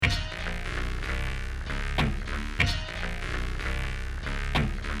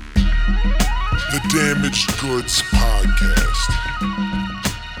Damaged Goods Podcast.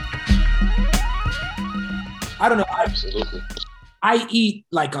 I don't know. Absolutely. I eat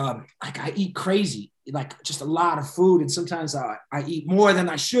like I eat crazy, like just a lot of food, and sometimes I eat more than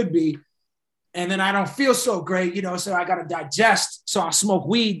I should be, and then I don't feel so great, So I got to digest. So I smoke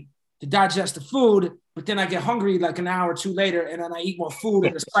weed to digest the food, but then I get hungry like an hour or two later, and then I eat more food,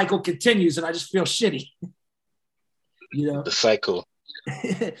 and the cycle continues, and I just feel shitty. The cycle.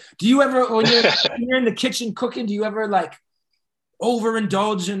 Do you ever, when you're in the kitchen cooking, do you ever like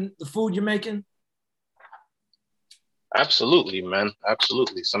overindulge in the food you're making? Absolutely, man.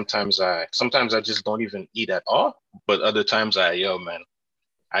 Absolutely. Sometimes I just don't even eat at all. But other times I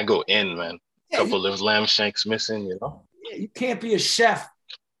go in, man. Couple of lamb shanks missing, Yeah, you can't be a chef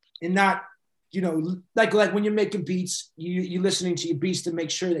and not, like when you're making beats, you're listening to your beats to make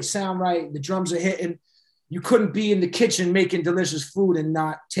sure they sound right, the drums are hitting. You couldn't be in the kitchen making delicious food and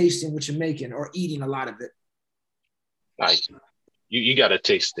not tasting what you're making or eating a lot of it. Like, you got to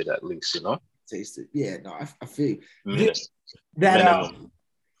taste it at least, Taste it. Yeah, no, I feel you.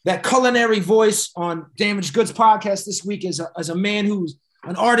 That culinary voice on Damaged Goods Podcast this week is a man who's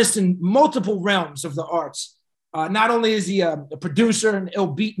an artist in multiple realms of the arts. Not only is he a producer and ill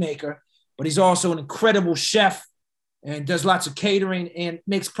beat maker, but he's also an incredible chef and does lots of catering and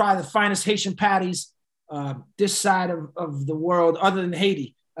makes probably the finest Haitian patties this side of the world, other than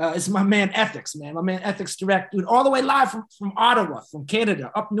Haiti. It's my man Ethics, man. My man Ethics Direct, dude, all the way live from Ottawa, from Canada,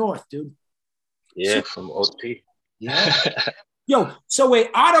 up north, dude. Yeah, from OT. Yeah. Yo, so wait,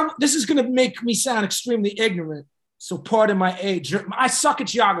 Ottawa, this is going to make me sound extremely ignorant, so pardon my age. I suck at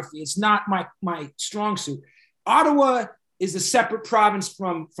geography. It's not my strong suit. Ottawa is a separate province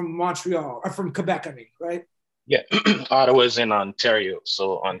from Montreal, or from Quebec, I mean, right? Yeah, Ottawa is in Ontario.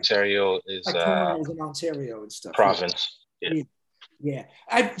 So Ontario is in Ontario and stuff. Province. Yeah.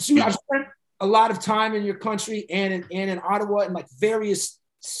 I've spent a lot of time in your country and in Ottawa and like various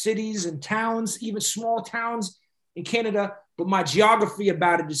cities and towns, even small towns in Canada. But my geography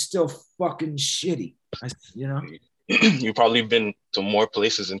about it is still fucking shitty. You've probably been to more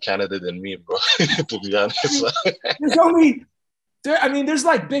places in Canada than me, bro. To be honest, there's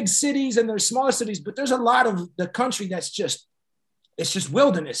like big cities and there's smaller cities, but there's a lot of the country that's just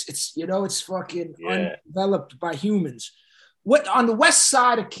wilderness. It's fucking undeveloped by humans. What on the west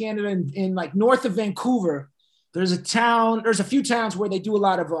side of Canada, in like north of Vancouver, there's a few towns where they do a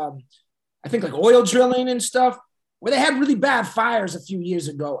lot of, I think like oil drilling and stuff, where they had really bad fires a few years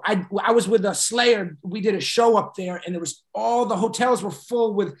ago. I was with a Slayer. We did a show up there, and all the hotels were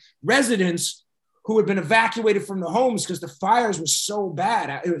full with residents who had been evacuated from the homes because the fires were so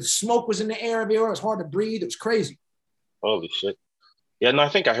bad. Smoke was in the air everywhere. It was hard to breathe. It was crazy. Holy shit. Yeah, no, I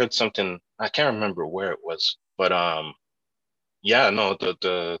think I heard something. I can't remember where it was, but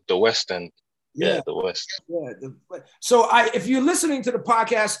the West End. Yeah, the West. Yeah. So if you're listening to the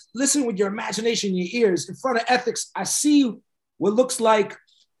podcast, listen with your imagination, your ears. In front of Ethics, I see what looks like,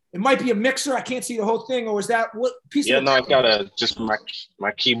 it might be a mixer. I can't see the whole thing. Or is that what piece? Yeah, no, I got just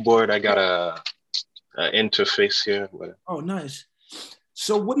my keyboard. I got a interface here. Oh, nice.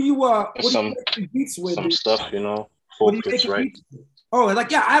 So what do you beats with? Some stuff, focus, right? Oh,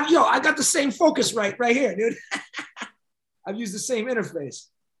 like, yeah, I got the same focus right here, dude. I've used the same interface.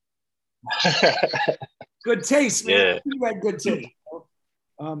 Good taste, man. Yeah. You had good taste.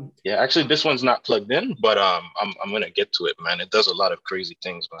 Yeah, actually, this one's not plugged in, but I'm gonna get to it, man. It does a lot of crazy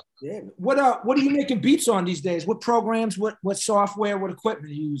things, man. Yeah. What are you making beats on these days? What programs? What software? What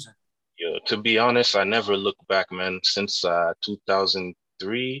equipment are you using? Yo, to be honest, I never look back, man. Since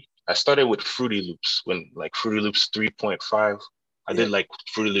 2003, I started with Fruity Loops when like Fruity Loops 3.5. I did like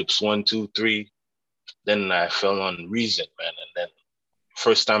Fruity Loops 1, 2, 3. Then I fell on Reason, man, and then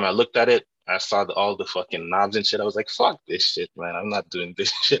first time I looked at it, I saw all the fucking knobs and shit. I was like, fuck this shit, man. I'm not doing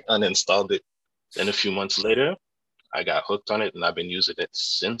this shit. Uninstalled it. Then a few months later, I got hooked on it and I've been using it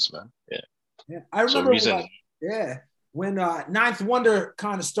since, man. Yeah. I remember when Ninth Wonder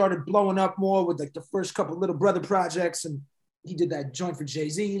kind of started blowing up more with like the first couple Little Brother projects, and he did that joint for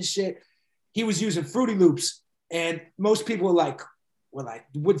Jay-Z and shit. He was using Fruity Loops, and most people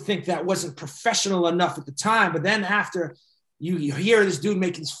would think that wasn't professional enough at the time. But then after you hear this dude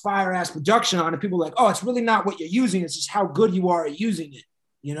making this fire ass production on it, people are like, oh, it's really not what you're using. It's just how good you are at using it,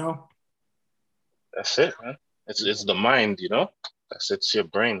 That's it, man. It's the mind, it's your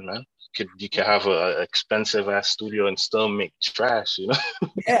brain, man. You can have an expensive ass studio and still make trash,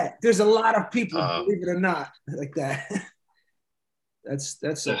 Yeah, there's a lot of people, believe it or not, like that.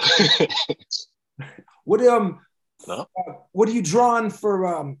 That's okay. What are you drawing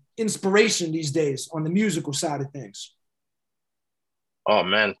for inspiration these days on the musical side of things? Oh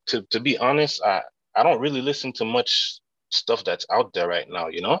man, to be honest, I don't really listen to much stuff that's out there right now,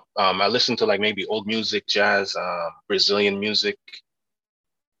 you know? I listen to like maybe old music, jazz, Brazilian music,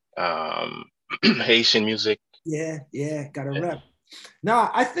 um, Haitian music. Yeah, gotta rep. Now,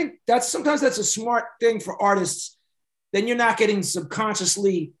 I think sometimes that's a smart thing for artists. Then you're not getting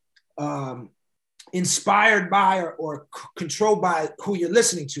subconsciously inspired by or controlled by who you're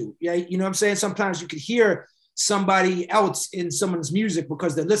listening to. Yeah, you know what I'm saying? Sometimes you could hear somebody else in someone's music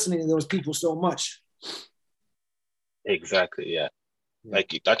because they're listening to those people so much. Exactly, yeah.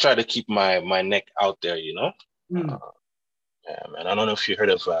 Like I try to keep my neck out there, you know? Yeah, man. I don't know if you heard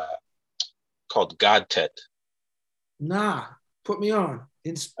of called God Tet. Nah, put me on.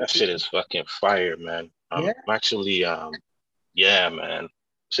 That shit is fucking fire, man. I'm actually yeah, man.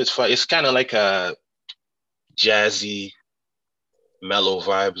 Shit's fire. It's kind of like a jazzy, mellow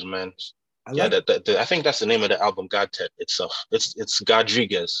vibes, man. I think that's the name of the album, God Tet itself. It's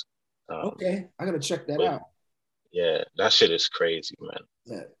Godriguez. Okay, I gotta check that out. Yeah, that shit is crazy, man.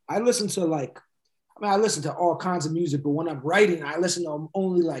 Yeah, I listen to all kinds of music, but when I'm writing, I listen to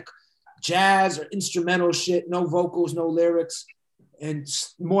only like jazz or instrumental shit, no vocals, no lyrics, and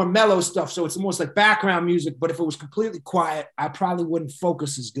more mellow stuff. So it's almost like background music, but if it was completely quiet, I probably wouldn't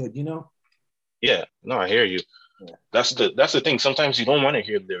focus as good, you know? Yeah, no, I hear you. Yeah. That's the thing. Sometimes you don't want to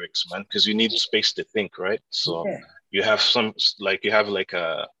hear lyrics, man, because you need space to think, right? So you have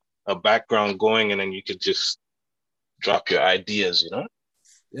a background going, and then you could just drop your ideas, you know?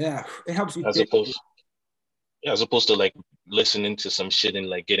 Yeah, it helps you as opposed to like listening to some shit and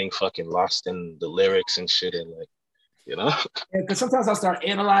like getting fucking lost in the lyrics and shit and like, you know? Yeah, because sometimes I'll start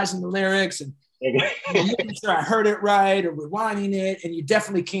analyzing the lyrics and making sure I heard it right or rewinding it, and you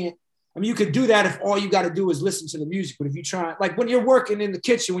definitely can't. I mean, you could do that if all you got to do is listen to the music, but if you try, like when you're working in the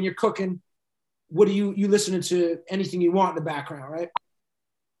kitchen, when you're cooking, what are you listening to anything you want in the background, right?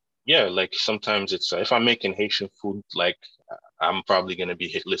 Yeah, like sometimes it's if I'm making Haitian food, like I'm probably gonna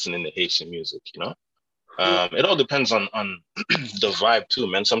be listening to Haitian music, you know. It all depends on the vibe too,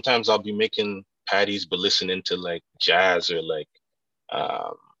 man. Sometimes I'll be making patties, but listening to like jazz or like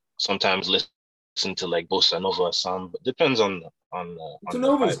sometimes listen to like bossa nova some, but depends on bossa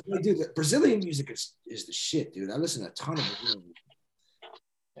nova. Dude, Brazilian music is the shit, dude. I listen to a ton of Brazilian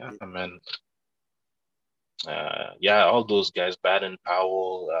music. Yeah, man. Yeah, all those guys, Baden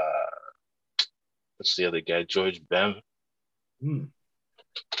Powell, what's the other guy? George Ben.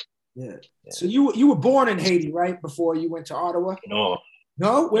 Yeah. So you were born in Haiti, right? Before you went to Ottawa? No.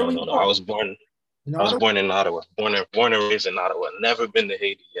 Where were you born? I was born in Ottawa. Born and raised in Ottawa. Never been to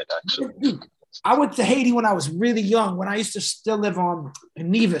Haiti yet, actually. Dude, I went to Haiti when I was really young, when I used to still live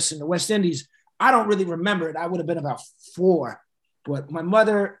in Nevis in the West Indies. I don't really remember it. I would have been about 4. But my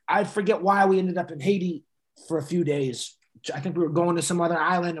mother, I forget why we ended up in Haiti for a few days. I think we were going to some other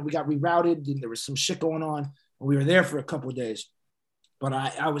island and we got rerouted and there was some shit going on. And we were there for a couple of days. But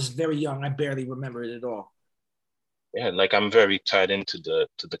I was very young. I barely remember it at all. Yeah, like I'm very tied into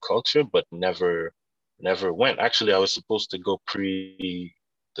the culture, but never went. Actually, I was supposed to go pre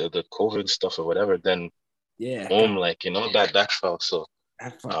the COVID stuff or whatever. Then boom, like, you know, that fell. So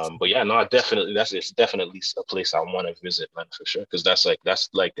but yeah, no, it's definitely a place I want to visit, man, for sure. Because that's like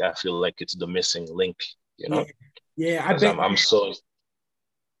I feel like it's the missing link, you know. Yeah, I bet. I'm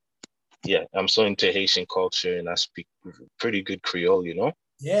so into Haitian culture and I speak pretty good Creole, you know?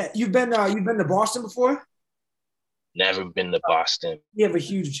 Yeah. You've been to Boston before? Never been to Boston. We have a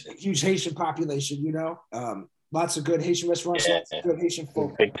huge Haitian population, you know? Lots of good Haitian restaurants, lots of good Haitian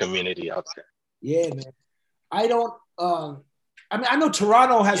folk. Big community out there. Yeah, man. I don't, I know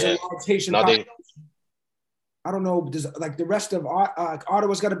Toronto has a large Haitian population. I don't know, does like the rest of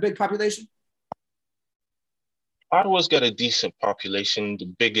Ottawa's got a big population? Ottawa's got a decent population. The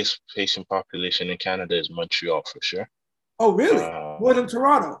biggest Haitian population in Canada is Montreal, for sure. Oh, really? More than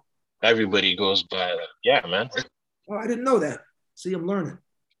Toronto? Everybody goes by, yeah, man. Oh, I didn't know that. See, I'm learning.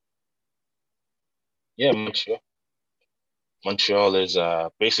 Yeah, Montreal. Montreal is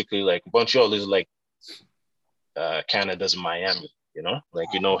basically like Canada's Miami, you know? Like,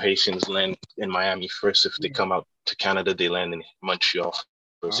 you know, Haitians land in Miami first. If they come out to Canada, they land in Montreal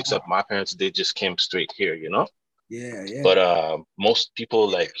first. Except my parents, they just came straight here, you know? Yeah. But most people,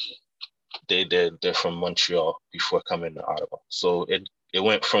 like, they're from Montreal before coming to Ottawa. So it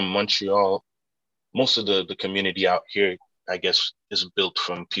went from Montreal. Most of the community out here, I guess, is built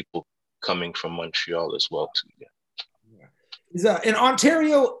from people coming from Montreal as well too. Yeah. In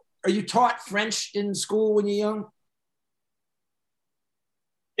Ontario, are you taught French in school when you're young?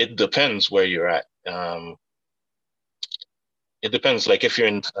 It depends where you're at. It depends. Like if you're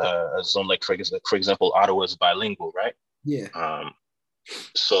in a zone like for example, Ottawa is bilingual, right? Yeah.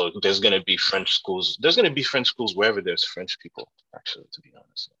 So there's gonna be French schools. There's gonna be French schools wherever there's French people. Actually, to be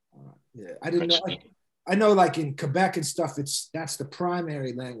honest. Yeah, I didn't know. I know, like in Quebec and stuff, that's the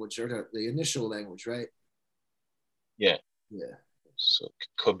primary language or the initial language, right? Yeah. Yeah. So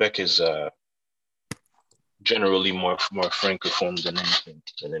Quebec is generally more francophone than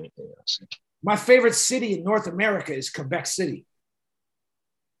anything else. My favorite city in North America is Quebec City.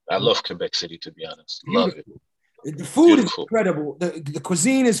 I love Quebec City, to be honest. Love it. The food is incredible. The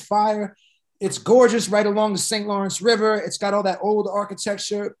cuisine is fire. It's gorgeous right along the St. Lawrence River. It's got all that old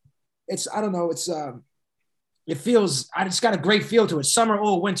architecture. It's, I don't know, it's got a great feel to it. Summer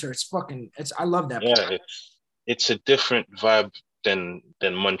or winter. I love that place. Yeah, it's a different vibe than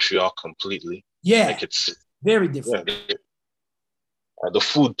Montreal completely. Yeah. Like it's very different. Yeah, the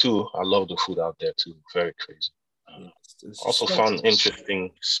food too. I love the food out there too. Very crazy. Also found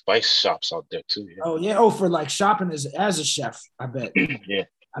interesting spice shops out there too. Yeah. Oh yeah. Oh, for like shopping as a chef, I bet. Yeah.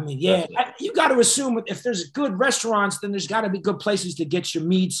 I mean, yeah. You got to assume if there's good restaurants, then there's got to be good places to get your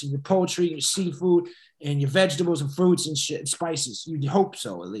meats and your poultry and your seafood and your vegetables and fruits and shit and spices. You'd hope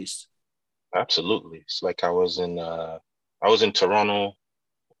so, at least. Absolutely. It's like I was in Toronto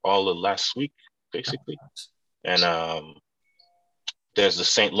all of last week, basically, and there's the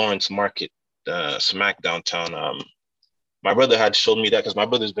St. Lawrence Market, smack downtown. My brother had showed me that because my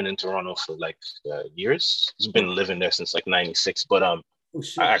brother's been in Toronto for like years. He's been living there since like '96. But I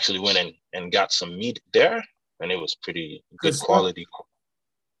actually went and got some meat there, and it was pretty good quality.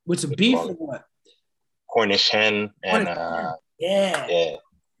 With some beef or what? Cornish hen and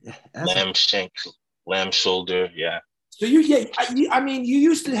lamb shank, lamb shoulder. Yeah. So you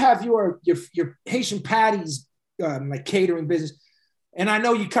used to have your Haitian patties like catering business. And I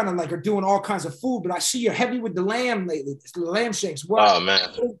know you kind of like are doing all kinds of food, but I see you're heavy with the lamb lately. It's the lamb shanks. Wow. Oh man,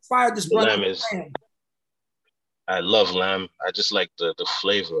 fired this brother. Lamb. I love lamb. I just like the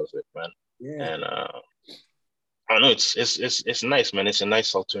flavor of it, man. Yeah. And I don't know. It's nice, man. It's a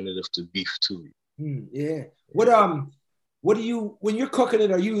nice alternative to beef too. Yeah. What do you when you're cooking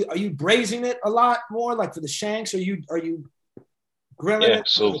it? Are you braising it a lot more, like for the shanks? Are you grilling it?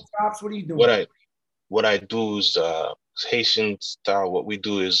 So the chops? What are you doing? What I do is Haitian style. What we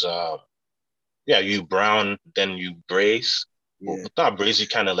do is you brown, then you braise. Yeah. Well, not braise, you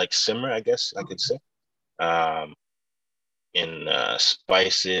kind of like simmer, I guess I could say. In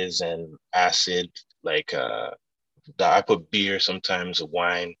spices and acid, like I put beer, sometimes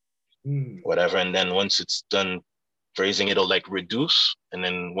wine, whatever, and then once it's done braising, it'll like reduce, and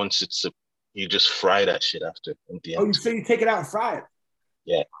then once you just fry that shit after at the end. Oh, so you take it out and fry it?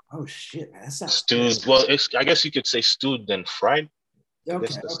 Yeah. Oh shit, man, that sounds stewed. Good. Well, I guess you could say stewed then fried.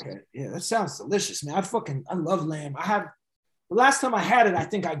 Okay. Yeah, that sounds delicious, man. I love lamb. The last time I had it, I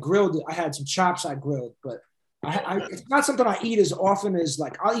think I grilled it. I had some chops I grilled, but it's not something I eat as often as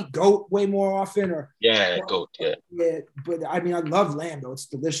like I'll eat goat way more often goat. Yeah, but I mean I love lamb though. It's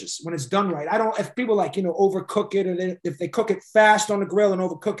delicious when it's done right. If people like overcook it, or if they cook it fast on the grill and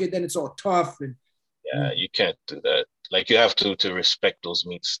overcook it, then it's all tough and you can't do that. Like you have to respect those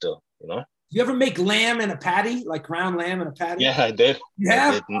meats still, You ever make lamb in a patty, like ground lamb in a patty? Yeah, I did.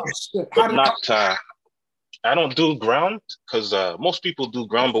 Yeah. I don't do ground because most people do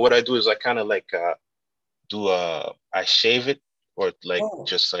ground, but what I do is I kind of like I shave it or like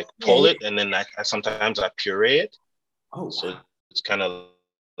just like pull it, and then I sometimes I puree it. Oh, wow. So it's kind of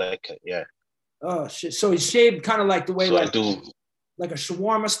like Oh shit! So it's shaved kind of like the way I do. Like a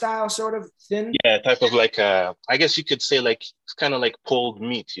shawarma style, sort of thin. Yeah, type of like I guess you could say like it's kind of like pulled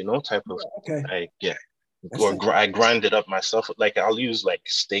meat, type of. Okay. I grind it up myself. Like I'll use like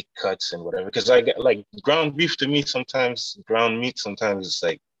steak cuts and whatever, because I get like ground beef to me sometimes, ground meat sometimes it's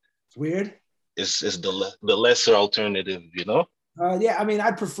like it's weird. It's the lesser alternative, Yeah, I mean,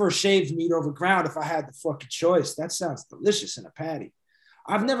 I'd prefer shaved meat over ground if I had the fucking choice. That sounds delicious in a patty.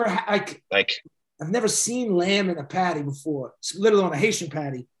 I've never I've never seen lamb in a patty before, let alone a Haitian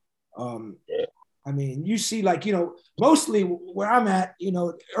patty. I mean, you see, like, mostly where I'm at,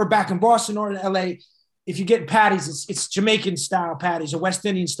 or back in Boston or in LA, if you get patties, it's Jamaican style patties or West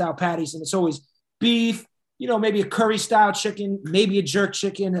Indian style patties, and it's always beef, maybe a curry style chicken, maybe a jerk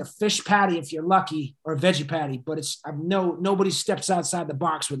chicken, a fish patty if you're lucky, or a veggie patty. But nobody steps outside the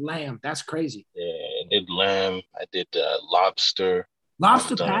box with lamb. That's crazy. Yeah, I did lamb. I did lobster.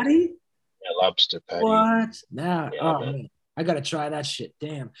 Lobster patty? Yeah, lobster patty. What? Now, man, I gotta try that shit.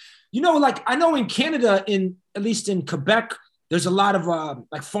 Damn. Like I know in Canada, at least in Quebec, there's a lot of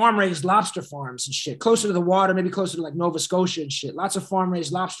like farm raised lobster farms and shit, closer to the water, maybe closer to like Nova Scotia and shit. Lots of farm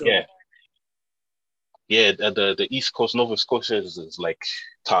raised lobster. Yeah. Yeah, the East Coast, Nova Scotia is like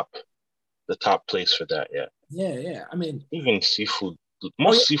the top place for that. Yeah. Yeah. I mean, even seafood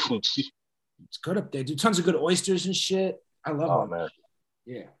Most seafood. It's good up there. Do tons of good oysters and shit. I love Oh them. man.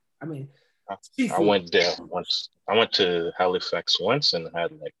 Yeah. I mean, I went there once. I went to Halifax once and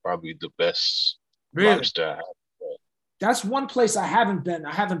had like probably the best lobster I had. That's one place I haven't been.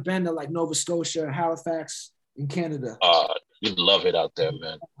 I haven't been to like Nova Scotia, Halifax in Canada. You'd love it out there,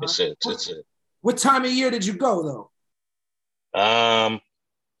 man. It's it. What time of year did you go though?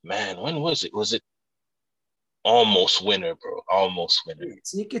 Man, when was it? Was it almost winter, bro? Almost winter.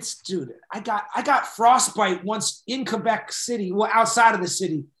 It gets, dude. I got frostbite once in Quebec City, well, outside of the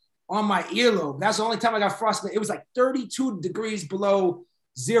city, on my earlobe. That's the only time I got frostbite. It was like 32 degrees below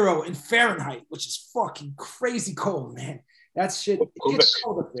zero in Fahrenheit, which is fucking crazy cold, man. That shit. It gets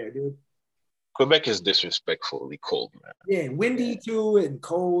cold up there, dude. Quebec is disrespectfully cold, man. Yeah, windy too and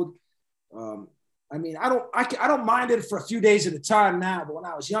cold. I mean, I don't mind it for a few days at a time now, but when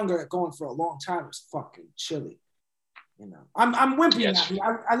I was younger, going for a long time, it was fucking chilly. You know, I'm wimpy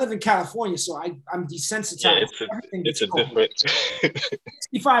now. I live in California, so I'm desensitized. Yeah, it's a different.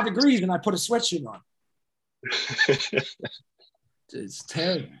 65 degrees, and I put a sweatshirt on. It's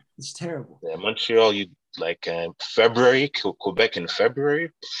terrible. It's terrible. Yeah, Montreal, you like February, Quebec in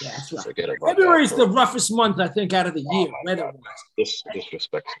February. Yeah, that's right. Forget about February is the roughest month, I think, out of the year, weather-wise.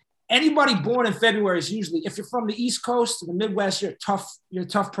 Disrespectful. Anybody born in February is usually, if you're from the East Coast or the Midwest, you're a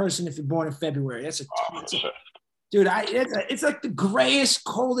tough person if you're born in February. Dude, it's like the grayest,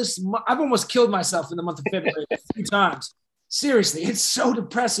 coldest month. I've almost killed myself in the month of February a few times. Seriously, it's so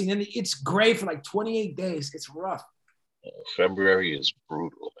depressing, and it's gray for like 28 days. It's rough. February is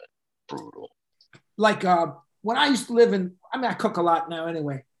brutal, man. Brutal. Like when I used to live in, I cook a lot now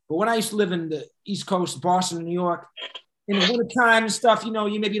anyway, but when I used to live in the East Coast, Boston, New York, in the wintertime and stuff, you know,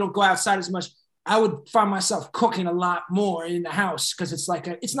 you don't go outside as much. I would find myself cooking a lot more in the house because it's like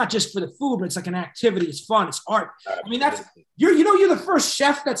it's not just for the food, but it's like an activity. It's fun. It's art. I mean, you're the first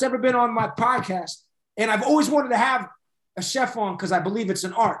chef that's ever been on my podcast, and I've always wanted to have a chef on because I believe it's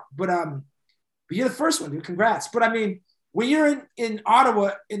an art. But you're the first one, dude. Congrats. But I mean, when you're in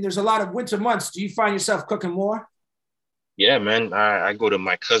Ottawa and there's a lot of winter months, do you find yourself cooking more? Yeah, man. I go to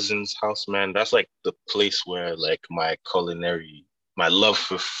my cousin's house, man. That's like the place where like my love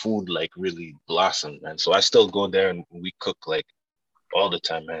for food like really blossomed, man. So I still go there and we cook like all the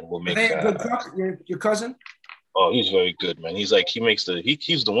time, man. We'll make good cook, your cousin? Oh, he's very good, man. He's like he's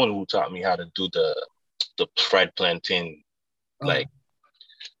the one who taught me how to do the fried plantain, like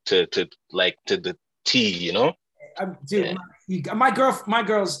to the tea, you know? Dude, yeah. My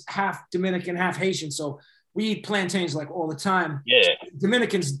girl's half Dominican, half Haitian, so we eat plantains like all the time. Yeah,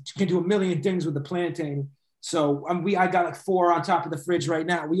 Dominicans can do a million things with the plantain. So I got like 4 on top of the fridge right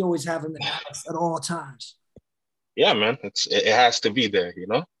now. We always have them in the house at all times. Yeah, man, it has to be there, you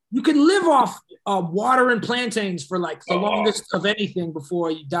know. You can live off water and plantains for like the longest of anything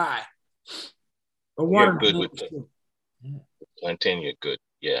before you die. Or water. You're good with the plantain. You're good,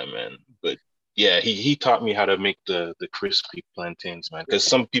 yeah, man. But yeah, he taught me how to make the crispy plantains, man. Because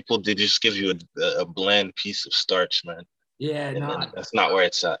some people, they just give you a bland piece of starch, man. Yeah, that's not where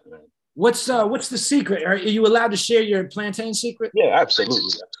it's at, man. What's the secret? Are you allowed to share your plantain secret? Yeah, absolutely.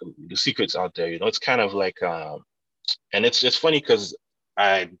 The secret's out there, you know. It's kind of like and it's funny because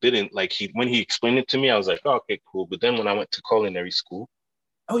I didn't like when he explained it to me, I was like, oh, okay, cool. But then when I went to culinary school.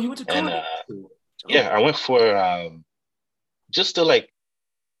 Oh, you went to culinary school? Yeah, I went for just to like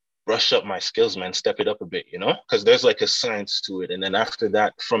brush up my skills, man, step it up a bit, you know, because there's like a science to it. And then after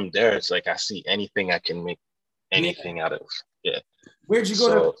that, from there, it's like I see anything I can make anything out of. Yeah. Where'd you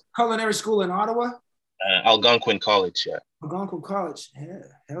go to culinary school in Ottawa? Algonquin College, yeah. Algonquin College, yeah,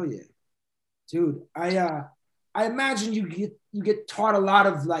 hell yeah, dude. I imagine you get taught a lot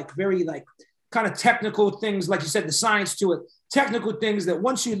of like very like kind of technical things, like you said, the science to it, technical things that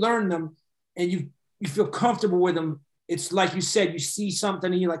once you learn them and you feel comfortable with them, it's like you said, you see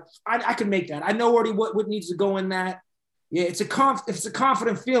something and you're like, I can make that. I know already what needs to go in that. Yeah, it's a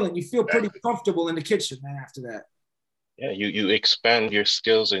confident feeling. You feel pretty comfortable in the kitchen, man, after that. Yeah, you expand your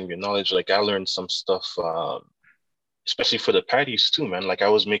skills and your knowledge. Like I learned some stuff, especially for the patties too, man. Like I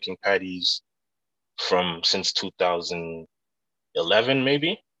was making patties since 2011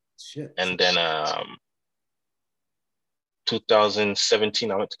 maybe. Shit. And then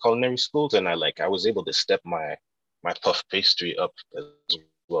 2017 I went to culinary schools and I was able to step my puff pastry up as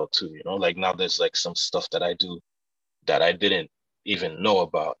well too, you know. Like now there's like some stuff that I do that I didn't even know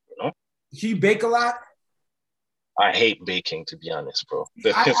about, you know. Do you bake a lot? I hate baking, to be honest, bro.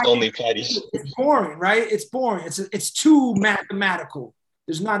 It's only patties. It's boring, right? It's boring. It's too mathematical.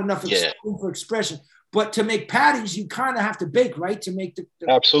 There's not enough room for expression. But to make patties, you kind of have to bake, right? To make the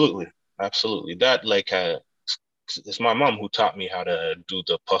Absolutely. That it's my mom who taught me how to do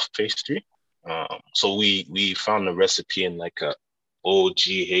the puff pastry. So we found the recipe in like a OG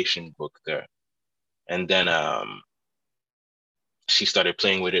Haitian book there, and then she started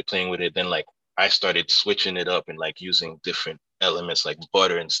playing with it. Then like I started switching it up and like using different elements like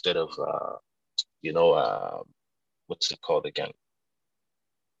butter instead of what's it called again?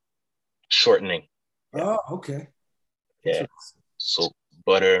 Shortening. Oh, okay. Yeah. So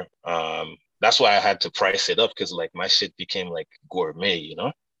butter. That's why I had to price it up because like my shit became like gourmet, you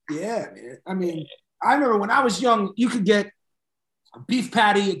know? Yeah, man. I mean, I remember when I was young, you could get a beef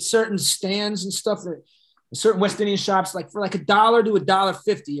patty at certain stands and stuff at certain West Indian shops, like for like $1 to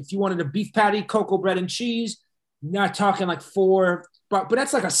 $1.50. If you wanted a beef patty, cocoa bread and cheese, you're not talking like $4, but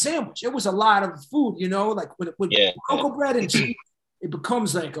that's like a sandwich. It was a lot of food, you know, like with cocoa bread and cheese, it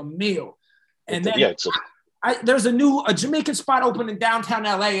becomes like a meal. And then there's a Jamaican spot open in downtown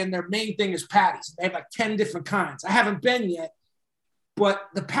LA, and their main thing is patties. They have like 10 different kinds. I haven't been yet, but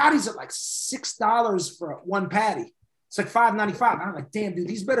the patties are like $6 for one patty. It's like $5.95. I'm like, damn, dude,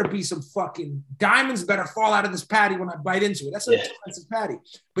 these better be some fucking diamonds better fall out of this patty when I bite into it. That's an expensive patty.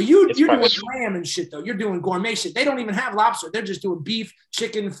 But you're doing lamb and shit, though. You're doing gourmet shit. They don't even have lobster. They're just doing beef,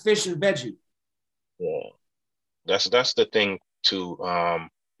 chicken, fish, and veggie. Yeah. That's the thing, too.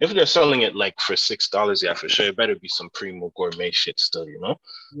 If they're selling it like for $6, yeah, for sure, it better be some primo gourmet shit still, you know?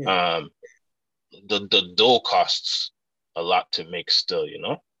 Yeah. The dough costs a lot to make still, you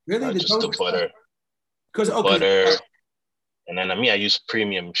know? Really? Just the butter. Because butter. And then I use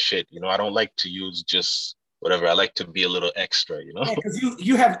premium shit, you know? I don't like to use just whatever. I like to be a little extra, you know? Yeah, because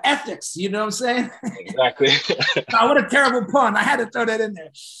you have ethics, you know what I'm saying? Exactly. Nah, what a terrible pun. I had to throw that in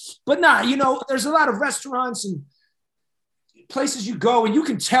there. But nah, you know, there's a lot of restaurants and places you go and you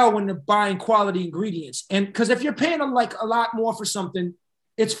can tell when they're buying quality ingredients. And because if you're paying them like a lot more for something,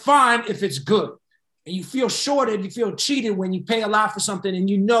 it's fine if it's good. And you feel shorted, you feel cheated when you pay a lot for something and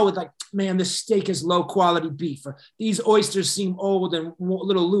you know it's like, man, this steak is low quality beef. Or these oysters seem old and a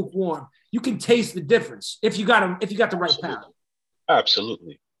little lukewarm. You can taste the difference if you got them, if you got the right palate.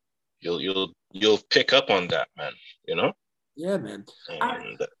 Absolutely. You'll pick up on that, man, you know? Yeah, man.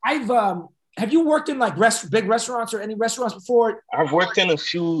 I've have you worked in like big restaurants or any restaurants before? I've worked in a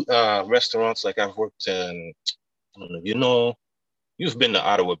few restaurants. Like I've worked in, I don't know, you know, you've been to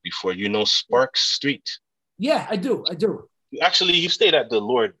Ottawa before, you know, Sparks Street. Yeah, I do. Actually, you stayed at the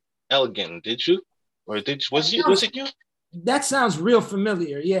Lord Elgin, did you? Or was it you? That sounds real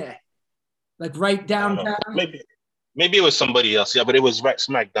familiar. Yeah, like right downtown. Maybe it was somebody else. Yeah, but it was right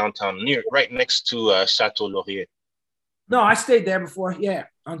smack downtown, right next to Chateau Laurier. No, I stayed there before. Yeah,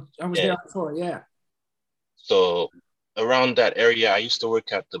 I was there before. Yeah. So around that area, I used to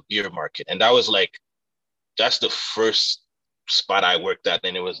work at the beer market, and that's the first spot I worked at,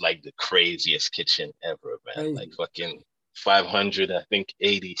 and it was like the craziest kitchen ever, man. Crazy. Like fucking 500, I think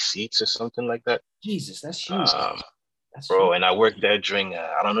 80 seats or something like that. Jesus, that's huge. Bro, and I worked there during,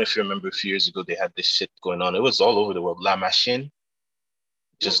 I don't know if you remember a few years ago, they had this shit going on. It was all over the world. La Machine,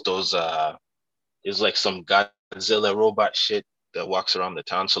 just those, it was like some Godzilla robot shit that walks around the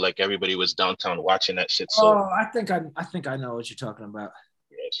town. So like everybody was downtown watching that shit. So I think I know what you're talking about.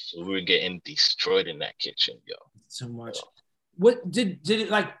 Yeah, so we were getting destroyed in that kitchen, yo. So much. What did it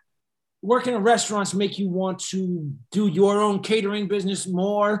like working in restaurants make you want to do your own catering business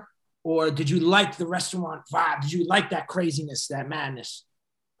more? Or did you like the restaurant vibe? Did you like that craziness, that madness?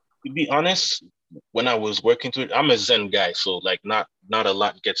 To be honest, when I was working through it, I'm a Zen guy, so like not a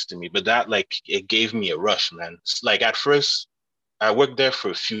lot gets to me. But that like it gave me a rush, man. It's like at first, I worked there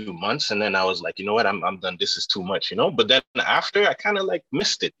for a few months, and then I was like, you know what, I'm done. This is too much, you know. But then after, I kind of like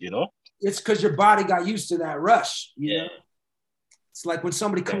missed it, you know. It's because your body got used to that rush, you know. It's like when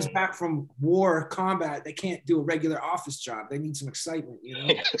somebody comes back from war or combat, they can't do a regular office job. They need some excitement, you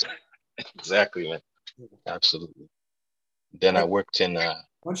know. Exactly, man. Absolutely. Then I worked in a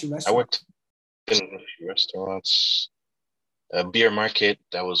few restaurants. A beer market,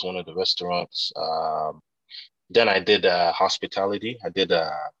 that was one of the restaurants. Then I did hospitality. I did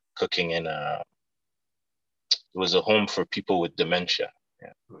cooking in it was a home for people with dementia.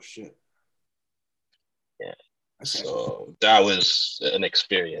 Yeah. Oh shit. Yeah. Okay. So that was an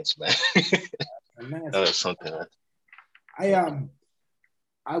experience, man. That was something.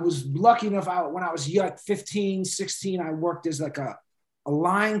 I was lucky enough when I was young, 15, 16, I worked as like a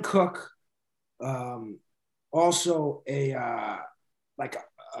line cook. Also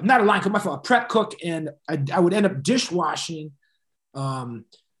not a line cook, a prep cook. And I would end up dishwashing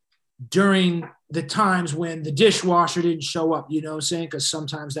during the times when the dishwasher didn't show up, you know what I'm saying? Because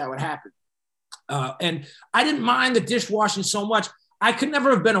sometimes that would happen. And I didn't mind the dishwashing so much. I could never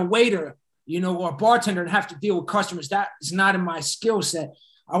have been a waiter, or a bartender and have to deal with customers. That is not in my skill set.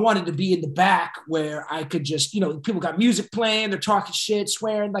 I wanted to be in the back where I could just, people got music playing, they're talking shit,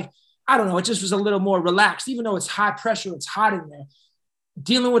 swearing. Like, I don't know. It just was a little more relaxed, even though it's high pressure, it's hot in there.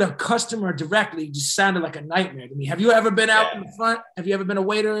 Dealing with a customer directly just sounded like a nightmare to me. Have you ever been out in the front? Have you ever been a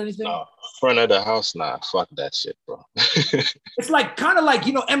waiter or anything? No, front of the house, nah, fuck that shit, bro. It's like kind of like,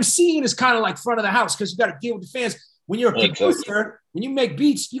 MCing is kind of like front of the house because you got to deal with the fans. When you're a producer, when you make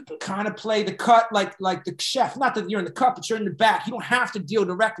beats, you can kind of play the cut like the chef. Not that you're in the cut, but you're in the back. You don't have to deal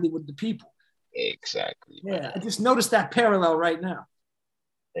directly with the people. Exactly. Yeah, man. I just noticed that parallel right now.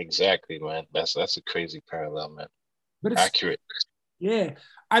 Exactly, man. That's a crazy parallel, man. But it's accurate. Yeah,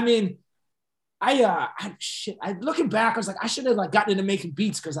 I mean, I looking back, I was like, I should have gotten into making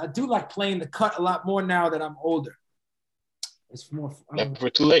beats because I do like playing the cut a lot more now that I'm older. It's more. Never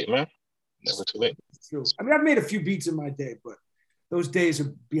too late, man. Never too late. It's true. I mean, I've made a few beats in my day, but those days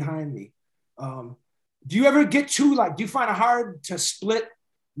are behind me. Do you ever get do you find it hard to split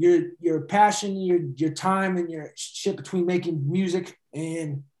your passion, your time, and your shit between making music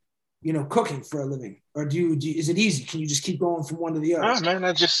and cooking for a living, or is it easy? Can you just keep going from one to the other? Nah, man,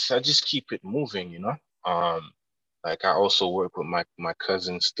 I just keep it moving, Like I also work with my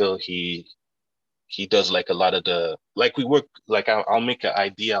cousin still. He does like a lot of we work, like I'll make an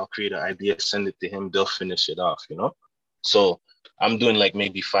idea, I'll create an idea, send it to him, they'll finish it off, So I'm doing like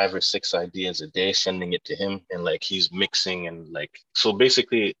maybe 5 or 6 ideas a day, sending it to him, and like he's mixing and so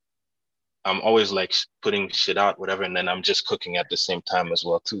basically I'm always like putting shit out, whatever, and then I'm just cooking at the same time as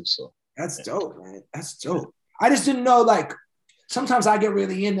well too. So that's dope, man. That's dope. I just didn't know, sometimes I get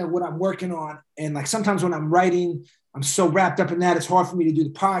really into what I'm working on, and sometimes when I'm writing, I'm so wrapped up in that, it's hard for me to do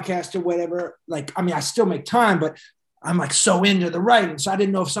the podcast or whatever. I still make time, but I'm so into the writing. So I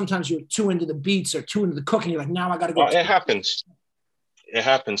didn't know if sometimes you're too into the beats or too into the cooking. You're like, now I got to go. It happens. It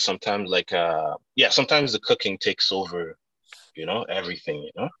happens sometimes. Sometimes the cooking takes over, everything,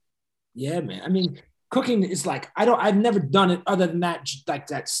 Yeah, man. I mean, cooking is I've never done it other than that,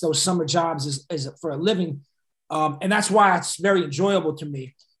 those summer jobs is for a living. And that's why it's very enjoyable to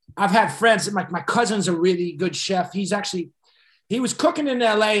me. I've had friends, my cousin's a really good chef. He was cooking in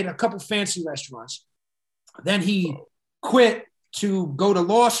LA in a couple fancy restaurants. Then he quit to go to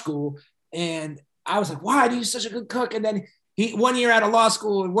law school. And I was like, why are you such a good cook? And then he, 1 year out of law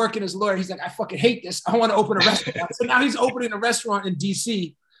school and working as a lawyer, he's like, I fucking hate this. I want to open a restaurant. So now he's opening a restaurant in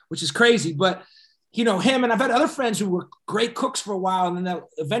DC, which is crazy. But him, and I've had other friends who were great cooks for a while, and then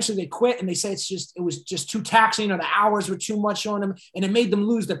eventually they quit, and they say it was just too taxing, or the hours were too much on them, and it made them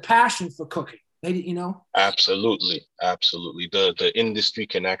lose their passion for cooking. Absolutely. The industry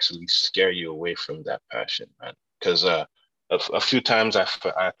can actually scare you away from that passion, man. Because a few times I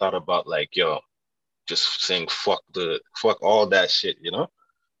thought about just saying fuck all that shit,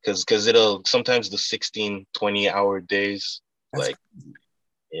 because it'll sometimes the 16, 20-hour days, crazy.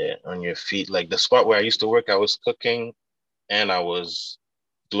 Yeah, on your feet. Like the spot where I used to work, I was cooking and I was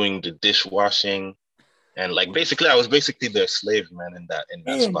doing the dishwashing, and basically I was the slave, man, in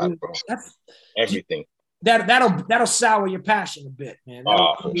that spot, dude, bro. Everything. That'll sour your passion a bit, man.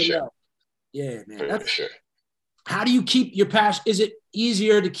 For sure. Yeah, man. For sure. How do you keep your passion? Is it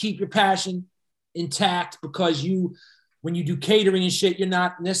easier to keep your passion intact because when you do catering and shit, you're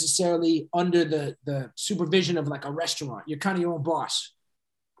not necessarily under the supervision of a restaurant. You're kind of your own boss.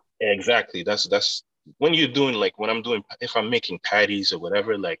 Exactly. That's when you're doing when I'm doing, if I'm making patties or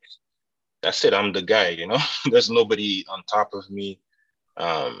whatever, that's it. I'm the guy, There's nobody on top of me.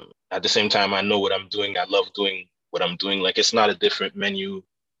 At the same time, I know what I'm doing. I love doing what I'm doing. It's not a different menu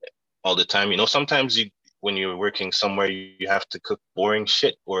all the time. Sometimes when you're working somewhere, you have to cook boring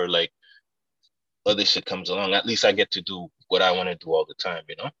shit, or other shit comes along. At least I get to do what I want to do all the time,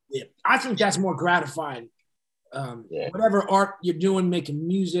 Yeah, I think that's more gratifying. Whatever art you're doing, making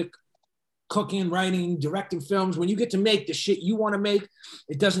music, cooking, writing, directing films, when you get to make the shit you want to make,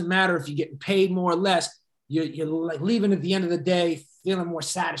 it doesn't matter if you're getting paid more or less. You're leaving at the end of the day feeling more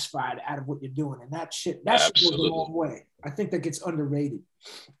satisfied out of what you're doing, and that shit goes a long way. I think that gets underrated.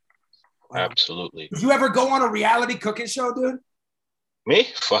 Absolutely. Did you ever go on a reality cooking show, dude? Me?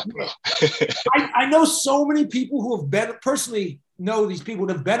 Fuck no. I know so many people who have been, personally know these people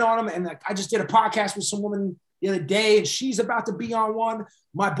that have been on them, and I just did a podcast with some woman the other day, and she's about to be on one.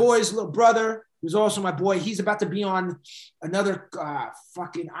 My boy's little brother, who's also my boy, he's about to be on another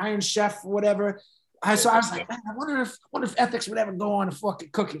fucking Iron Chef or whatever. So I was like, man, I wonder if Ethics would ever go on a fucking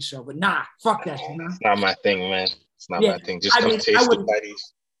cooking show. But nah, fuck that shit, man. It's not my thing, man. It's not my thing. Just come taste the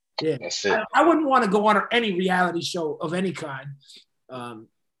patties. Yeah, that's it. I wouldn't want to go on any reality show of any kind.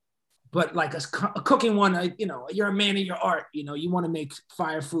 But like a cooking one, you're a man of your art. You want to make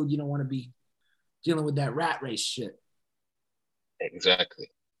fire food. You don't want to be dealing with that rat race shit.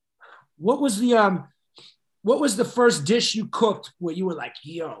 Exactly. What was the first dish you cooked where you were like,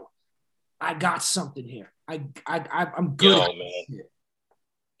 yo, I got something here. I'm good. Yo, man.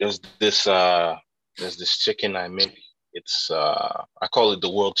 There's this chicken I make. It's I call it the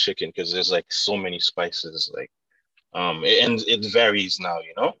world chicken because there's like so many spices, like and it varies now,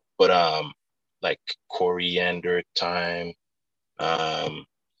 but like coriander, thyme,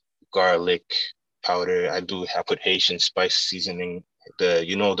 garlic powder. I put Haitian spice seasoning, the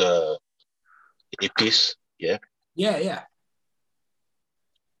épices, yeah. Yeah.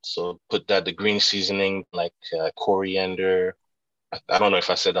 So put the green seasoning, like coriander. I don't know if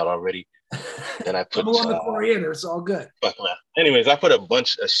I said that already. Then I put on the coriander. It's all good. Fuck, man. Anyways, I put a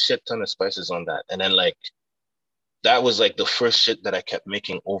shit ton of spices on that, and then like that was like the first shit that I kept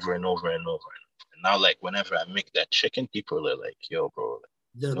making over and over and over. And now, like whenever I make that chicken, people are like, "Yo, bro,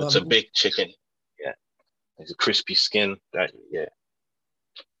 it's a big chicken. Yeah, it's a crispy skin. That yeah."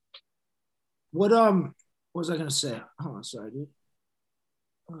 What was I gonna say? Oh, sorry, dude.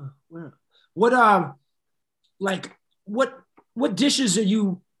 What dishes are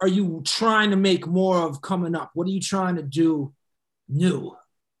you trying to make more of coming up? What are you trying to do new?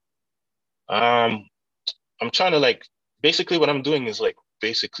 I'm trying to like basically what I'm doing is like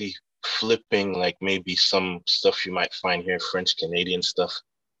basically flipping like maybe some stuff you might find here, French Canadian stuff,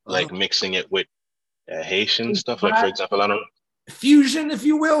 like mixing it with Haitian stuff. Like for example, I don't know. Fusion, if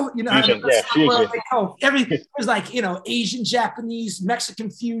you will, fusion. There's like Asian, Japanese,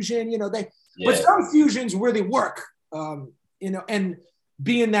 Mexican fusion, but some fusions really work, and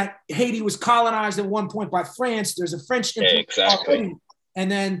being that Haiti was colonized at one point by France, there's a French influence already,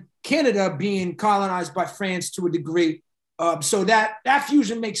 and then Canada being colonized by France to a degree, so that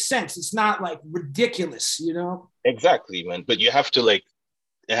fusion makes sense. It's not like ridiculous, Exactly, man. But you have to like,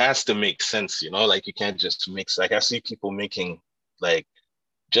 it has to make sense, like you can't just mix. Like I see people making like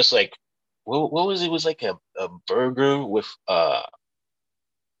just like what was it? It was like a burger with a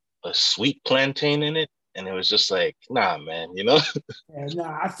sweet plantain in it, and it was just like, nah, man, Yeah,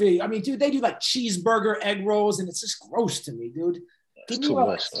 nah, I feel you. I mean, dude, they do like cheeseburger egg rolls, and it's just gross to me, dude. Give me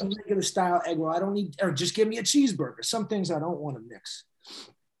a regular style egg roll. I don't need, or just give me a cheeseburger. Some things I don't want to mix.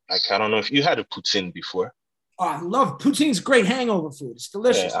 Like I don't know if you had a poutine before. Oh, I love poutine's great hangover food. It's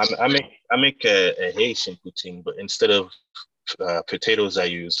delicious. Yeah, I make a Haitian poutine, but instead of potatoes, I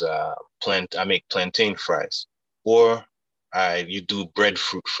use I make plantain fries, or you do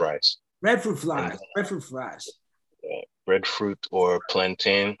breadfruit fries. Breadfruit fries. Breadfruit or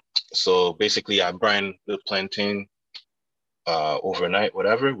plantain. So basically, I brine the plantain overnight,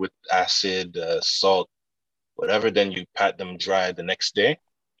 whatever, with acid, salt, whatever. Then you pat them dry the next day,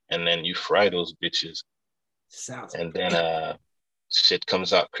 and then you fry those bitches. And then shit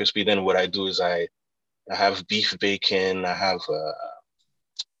comes out crispy. Then what I do is I have beef bacon. I have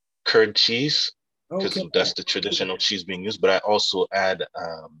curd cheese because that's the traditional cheese being used. But I also add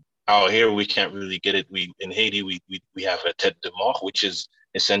out here we can't really get it. In Haiti we have a tête de mort, which is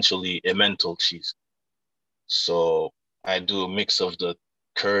essentially emmental cheese. So I do a mix of the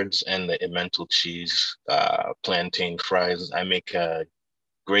curds and the emmental cheese, plantain fries. I make a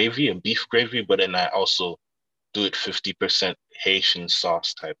beef gravy, but then I also do it 50% Haitian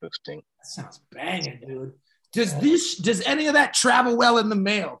sauce type of thing. That sounds banging, dude. Does any of that travel well in the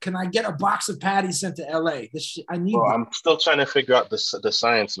mail? Can I get a box of patties sent to LA? I need. Well, I'm still trying to figure out the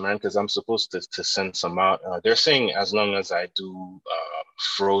science, man, because I'm supposed to send some out. They're saying as long as I do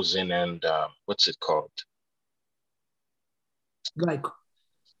frozen and what's it called? Like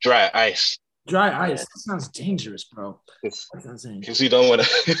dry ice. Dry ice. Yeah. That sounds dangerous, bro. Because you don't want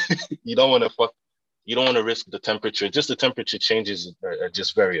to you don't want to risk the temperature. Just the temperature changes are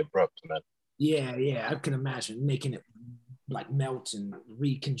just very abrupt, man. Yeah. I can imagine making it like melt and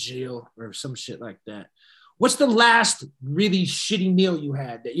recongeal or some shit like that. What's the last really shitty meal you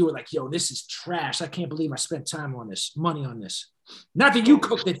had that you were like, yo, this is trash. I can't believe I spent time on this, money on this. Not that you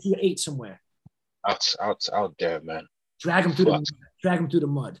cooked, that you ate somewhere. Out there, man. Drag them through the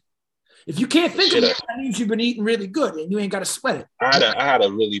mud. If you can't think of it, that means you've been eating really good and you ain't got to sweat it. I had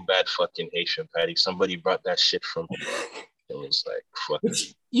a really bad fucking Haitian patty. Somebody brought that shit from me. It was like, fuck.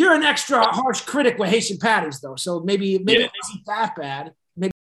 You're an extra harsh critic with Haitian patties, though. So maybe it isn't that bad.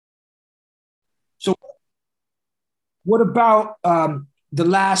 Maybe. So what about the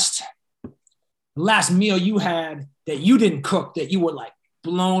last meal you had that you didn't cook, that you were like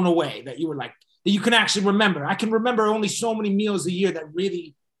blown away, that you were like, that you can actually remember? I can remember only so many meals a year that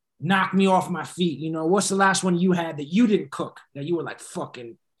really knocked me off my feet. What's the last one you had that you didn't cook, that you were like, fuck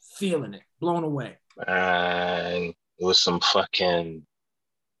feeling it, blown away. And it was some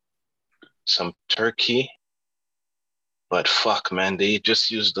turkey. But fuck, man, they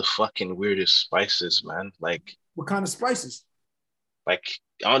just used the fucking weirdest spices, man. Like, what kind of spices? Like,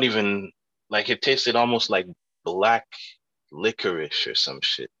 I don't even, like, it tasted almost like black licorice or some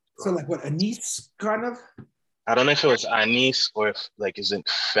shit. So, like, what, anise kind of? I don't know if it was anise or if, like, is it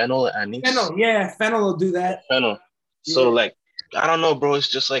fennel anise? Fennel, yeah, fennel will do that. Fennel. So, like, I don't know, bro. It's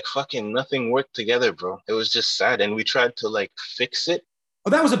just like fucking nothing worked together, bro. It was just sad. And we tried to, like, fix it. Oh,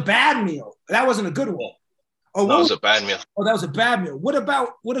 that was a bad meal. That wasn't a good one. Oh, that was a bad meal. Oh, that was a bad meal. What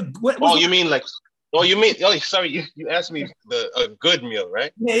about, sorry, you asked me a good meal,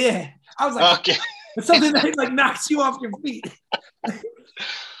 right? Yeah. I was like, okay. It's something that like knocks you off your feet.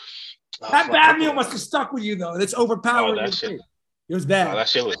 That bad meal must have stuck with you though. It's overpowering. It was bad. That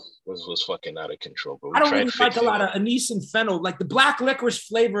shit was fucking out of control, bro. I don't really like a lot of anise and fennel. Like the black licorice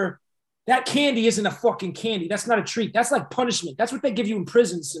flavor, that candy isn't a fucking candy. That's not a treat. That's like punishment. That's what they give you in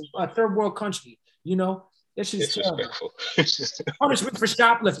prisons in a third world country, you know? That shit's disrespectful. Punishment for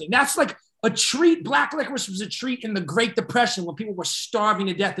shoplifting. That's like a treat. Black licorice was a treat in the Great Depression when people were starving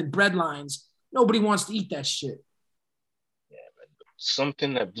to death in bread lines. Nobody wants to eat that shit. Yeah, but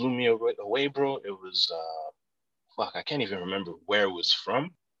something that blew me away, bro. It was I can't even remember where it was from,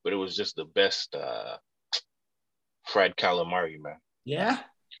 but it was just the best fried calamari, man. Yeah.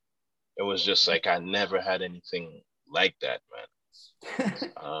 It was just like I never had anything like that, man.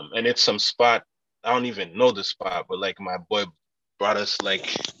 And it's some spot. I don't even know the spot, but like my boy brought us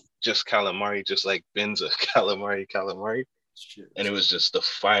like just calamari, just like bins of calamari. And it was just the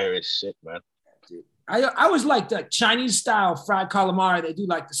firest shit, man. I always like the Chinese style fried calamari. They do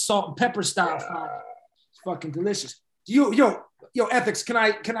like the salt and pepper style fried. It's fucking delicious. Yo, Ethics, can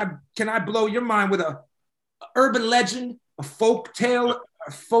I blow your mind with a urban legend, a folk tale,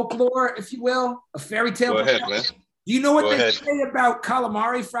 a folklore, if you will, a fairy tale? Go ahead, man. Do you know what they say about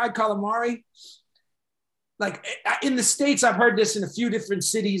calamari, fried calamari? Like in the States, I've heard this in a few different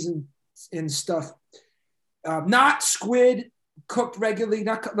cities and stuff. Not squid cooked regularly,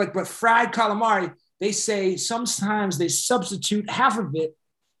 but fried calamari. They say sometimes they substitute half of it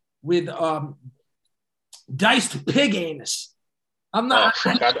with diced pig anus. I'm not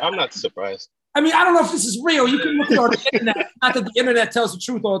surprised. I mean, I don't know if this is real. You can look it on the internet. Not that the internet tells the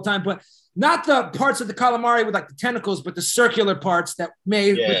truth all the time, but not the parts of the calamari with like the tentacles, but the circular parts that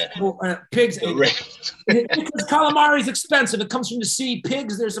pigs. Because calamari is expensive. It comes from the sea.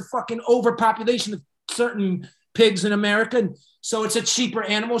 Pigs, there's a fucking overpopulation of certain pigs in America. And so it's a cheaper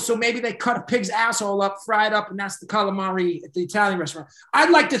animal. So maybe they cut a pig's asshole up, fry it up, and that's the calamari at the Italian restaurant. I'd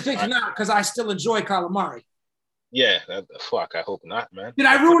like to think not, because I still enjoy calamari. Yeah, I hope not, man. Did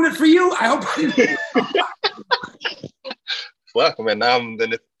I ruin it for you? I hope I didn't. Fuck, man. Now I'm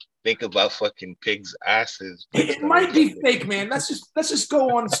gonna think about fucking pigs' asses. It might be fake, man. Let's just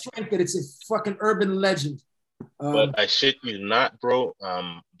go on strength that it's a fucking urban legend. But I shit you not, bro.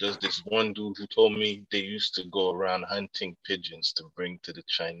 There's this one dude who told me they used to go around hunting pigeons to bring to the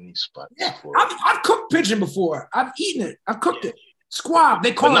Chinese spot. Yeah, I've cooked pigeon before. I've eaten it. I've cooked it. Squab.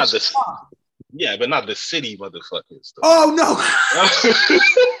 They call it squab. Yeah, but not the city motherfuckers. Though. Oh no.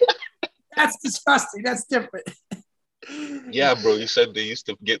 That's disgusting. That's different. Yeah, bro. He said they used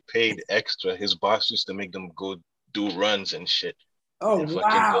to get paid extra. His boss used to make them go do runs and shit. Oh,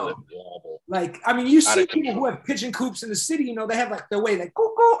 wow. Like, I mean, you see people who have pigeon coops in the city, you know, they have like the way they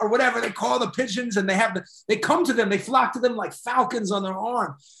cuckoo or whatever they call the pigeons, and they come to them, they flock to them like falcons on their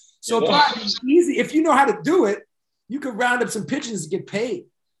arm. So it's easy. If you know how to do it, you could round up some pigeons to get paid.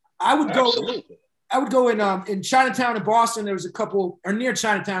 I would go in Chinatown in Boston. There was a couple, or near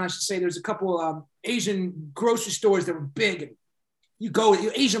Chinatown, I should say, there's a couple Asian grocery stores that were big. And you go,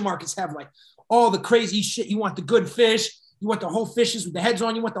 Asian markets have like all the crazy shit. You want the good fish. You want the whole fishes with the heads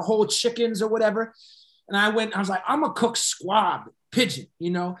on. You want the whole chickens or whatever. And I was like, I'm going to cook squab, pigeon,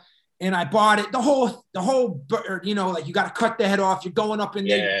 you know. And I bought it, the whole bird, you know, like you got to cut the head off. You're going up in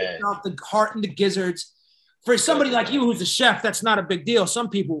there, off the heart and the gizzards. For somebody like you who's a chef, that's not a big deal. Some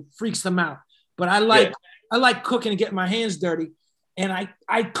people freaks them out. But I like cooking and getting my hands dirty. And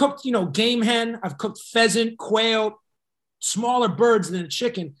I cooked, you know, game hen. I've cooked pheasant, quail, smaller birds than a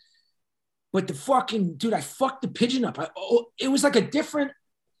chicken. But the fucking, dude, I fucked the pigeon up. It was like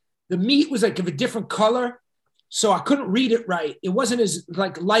the meat was like of a different color. So I couldn't read it right. It wasn't as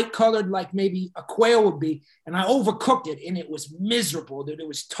like light colored like maybe a quail would be. And I overcooked it and it was miserable, dude. It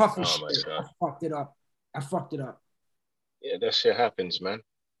was tough as shit. I fucked it up. Yeah, that shit happens, man.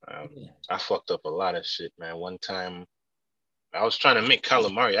 I fucked up a lot of shit, man. One time, I was trying to make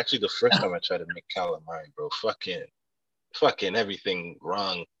calamari. Actually, the first time I tried to make calamari, bro, fucking everything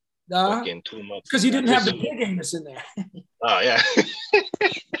wrong. fucking 2 months. Because you didn't have the big anus in there. Oh yeah.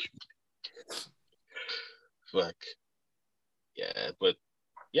 Fuck. Yeah, but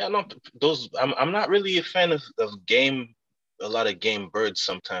yeah, no, those I'm not really a fan of game, a lot of game birds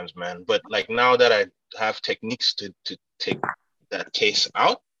sometimes, man. But like now that I have techniques to take that case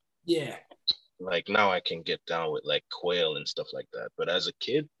out, yeah. Like now I can get down with like quail and stuff like that. But as a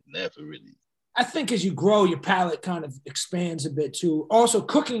kid, never really. I think as you grow, your palate kind of expands a bit too. Also,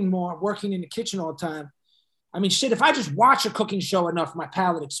 cooking more, working in the kitchen all the time. I mean, shit, if I just watch a cooking show enough, my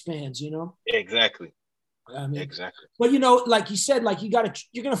palate expands, you know? Exactly. I mean, exactly. But, you know, like you said, like you're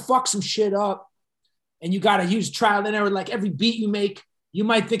going to fuck some shit up and you got to use trial and error. Like every beat you make, you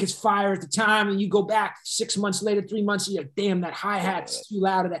might think it's fire at the time and you go back 6 months later, 3 months, and you're like, damn, that hi-hat's too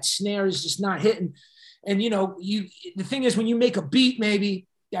loud or that snare is just not hitting. And, you know, the thing is when you make a beat maybe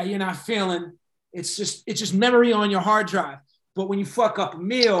that you're not feeling, it's just memory on your hard drive. But when you fuck up a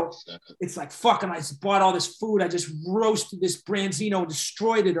meal, it's like, fucking, I just bought all this food. I just roasted this branzino and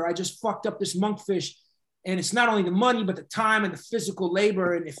destroyed it. Or I just fucked up this monkfish. And it's not only the money, but the time and the physical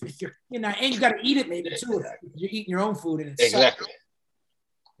labor. And if you're, you know, and you got to eat it maybe too. If you're eating your own food. And it's exactly.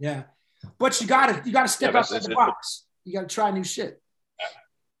 Yeah. But you gotta step outside the box. You gotta try new shit.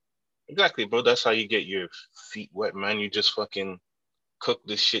 Exactly, bro. That's how you get your feet wet, man. You just fucking cook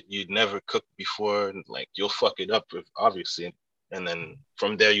this shit you'd never cooked before, and like you'll fuck it up, obviously, and then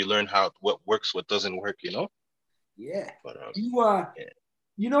from there you learn what works, what doesn't work, you know. Yeah. But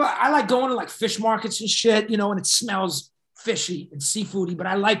you know, I like going to like fish markets and shit, you know, and it smells fishy and seafoody, but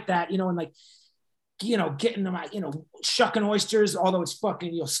I like that, you know, and like, you know, getting them out, you know, shucking oysters, although it's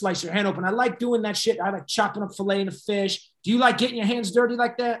fucking, you'll slice your hand open. I like doing that shit. I like chopping up filleting a fish. Do you like getting your hands dirty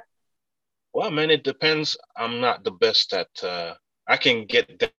like that? Well, man, it depends. I'm not the best at I can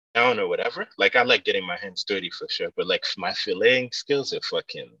get down or whatever. Like I like getting my hands dirty for sure, but like my filleting skills are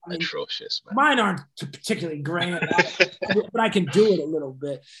fucking atrocious, man. Mine aren't particularly grand, but I can do it a little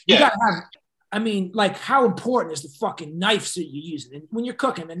bit. You Yeah. gotta have, I mean, like how important is the fucking knives that you're using? And when you're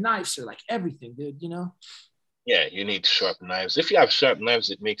cooking, the knives are like everything, dude, you know? Yeah, you need sharp knives. If you have sharp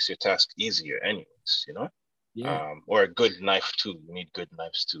knives, it makes your task easier anyways, you know? Yeah. Or a good knife too. You need good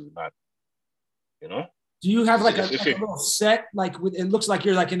knives too, not, you know? Do you have like a little set, like it looks like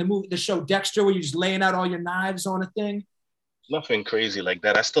you're like in the show Dexter, where you're just laying out all your knives on a thing? Nothing crazy like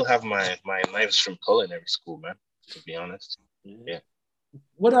that. I still have my knives from culinary school, man, to be honest. Yeah.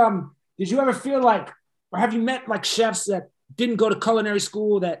 What did you ever feel like, or have you met like chefs that didn't go to culinary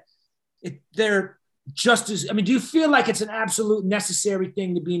school that they're just as, I mean, do you feel like it's an absolute necessary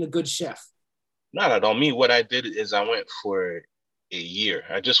thing to being a good chef? Not at all. Me, what I did is I went for a year.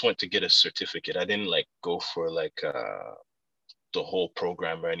 I just went to get a certificate. I didn't like go for like the whole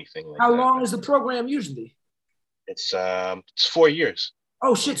program or anything like that. How long is the program usually? It's 4 years.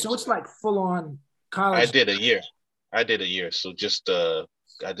 Oh shit! So it's like full on college. I did a year. So just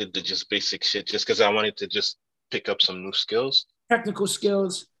I did the just basic shit just because I wanted to just pick up some new skills, technical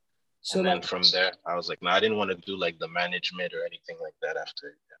skills. So and then from there, I was like, no, I didn't want to do like the management or anything like that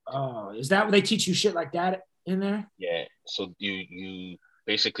after. Oh, is that what they teach you shit like that in there? Yeah. So you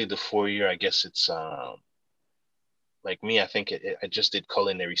basically the 4 year, I guess it's like me, I think I just did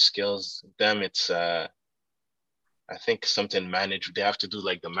culinary skills. Them, it's I think something managed. They have to do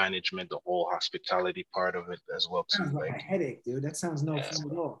like the management, the whole hospitality part of it as well too. Sounds like a headache, dude. That sounds no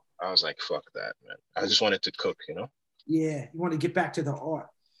fun at all. I was like, fuck that, man. I just wanted to cook, you know. Yeah, you want to get back to the art.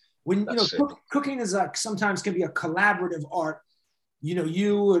 When you know, cooking is like sometimes can be a collaborative art. You know,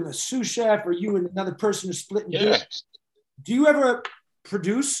 you and a sous chef, or you and another person are splitting. Yeah. Do you ever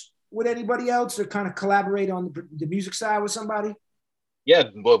produce with anybody else, or kind of collaborate on the music side with somebody? Yeah,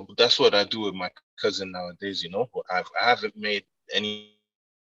 well, that's what I do with my cousin nowadays. You know, I haven't made anything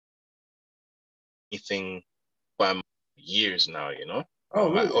by years now. You know.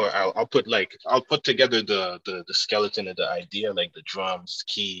 Oh, really? Or I'll put together the skeleton of the idea, like the drums,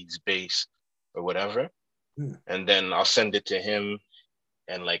 keys, bass, or whatever, and then I'll send it to him.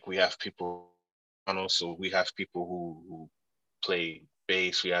 And like we have people, and also we have people who play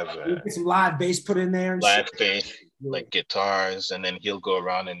bass. We have some live bass put in there. And live bass, like guitars, and then he'll go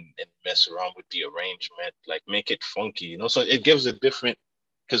around and mess around with the arrangement, like make it funky, you know. So it gives a different,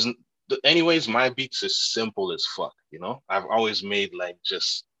 because anyways, my beats is simple as fuck, you know. I've always made like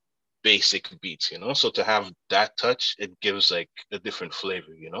just basic beats, you know. So to have that touch, it gives like a different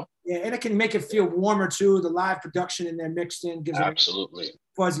flavor, you know. Yeah, and it can make it feel warmer too. The live production in there mixed in gives absolutely it a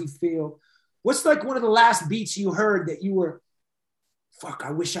fuzzy feel. What's like one of the last beats you heard that you were, fuck,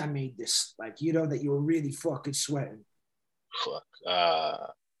 I wish I made this, like, you know, that you were really fucking sweating? Fuck,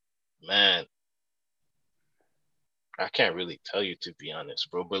 man. I can't really tell you, to be honest,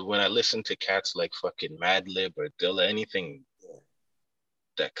 bro. But when I listen to cats like fucking Madlib or Dilla, anything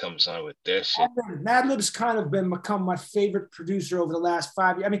that comes on with their shit. Madlib's kind of become my favorite producer over the last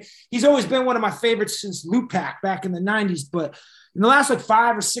 5 years. I mean, he's always been one of my favorites since Lupac back in the 90s, but in the last like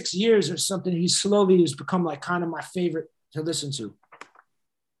 5 or 6 years or something, he slowly has become like kind of my favorite to listen to.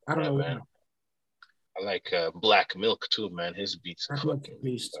 I don't know. Man. I like Black Milk too, man. His beats are fucking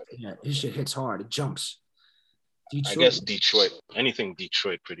beast. Yeah, his shit hits hard. It jumps. Detroit. I guess Detroit. Anything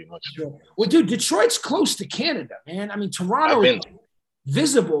Detroit, pretty much. Well, dude, Detroit's close to Canada, man. I mean, Toronto is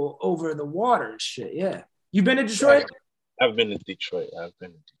visible over the water and shit. Yeah. You been to Detroit? I've been to Detroit.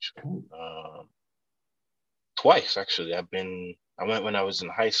 Twice, actually. I went when I was in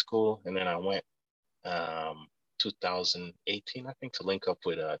high school, and then I went 2018, I think, to link up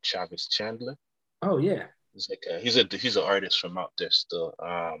with Travis Chandler. Oh yeah. He's like he's an artist from out there still.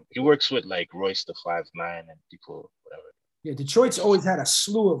 He works with like Royce the 5'9" and people, whatever. Yeah, Detroit's always had a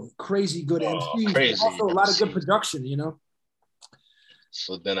slew of crazy good MCs. Crazy also a lot of good production, you know.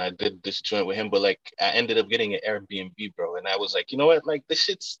 So then I did this joint with him, but like I ended up getting an Airbnb, bro. And I was like, you know what? Like this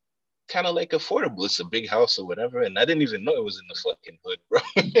shit's kind of like affordable. It's a big house or whatever. And I didn't even know it was in the fucking hood, bro.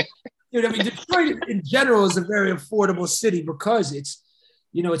 Dude, I mean, Detroit in general is a very affordable city because it's,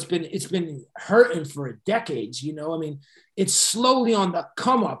 you know, it's been hurting for decades, you know. I mean, it's slowly on the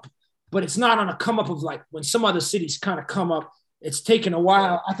come up, but it's not on a come up of like when some other cities kind of come up. It's taken a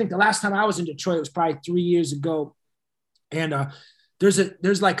while. I think the last time I was in Detroit was probably 3 years ago. And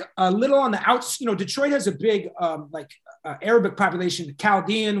there's like a little on the outs, you know, Detroit has a big Arabic population, the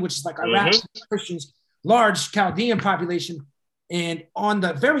Chaldean, which is like Iraq Christians, large Chaldean population. And on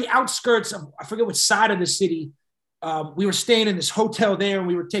the very outskirts of, I forget which side of the city, we were staying in this hotel there, and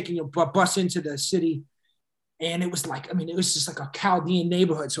we were taking a bus into the city. And it was like, I mean, it was just like a Chaldean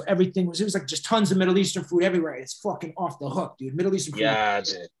neighborhood. So everything it was like just tons of Middle Eastern food everywhere. It's fucking off the hook, dude. Middle Eastern food. Yeah,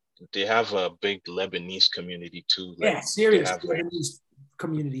 they have a big Lebanese community too. Like, yeah, serious Lebanese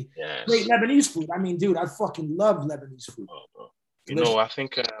community. Yeah, great Lebanese food. I mean, dude, I fucking love Lebanese food. You know, I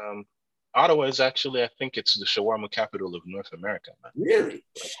think Ottawa is actually, I think it's the shawarma capital of North America, man. Really?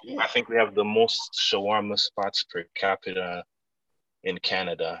 I think we have the most shawarma spots per capita in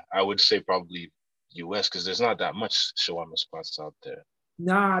Canada. I would say probably US, because there's not that much shawarma spots out there.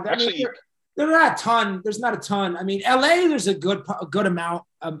 Nah, actually, there's not a ton. There's not a ton. I mean, LA, there's a good amount.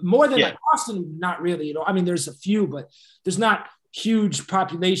 More than like Austin, not really. You know, I mean, there's a few, but there's not huge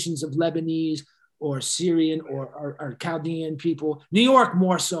populations of Lebanese or Syrian or Chaldean people. New York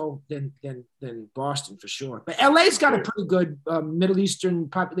more so than Boston for sure. But LA's got a pretty good Middle Eastern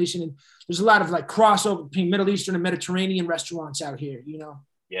population, and there's a lot of like crossover between Middle Eastern and Mediterranean restaurants out here. You know.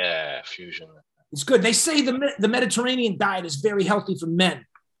 Yeah, fusion. It's good. They say the Mediterranean diet is very healthy for men,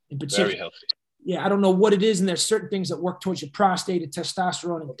 in particular. Very healthy. Yeah, I don't know what it is, and there's certain things that work towards your prostate and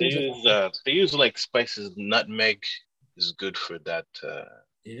testosterone. And they use like spices. Nutmeg is good for that.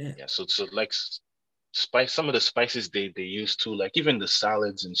 Yeah. So like spice. Some of the spices they use too, like even the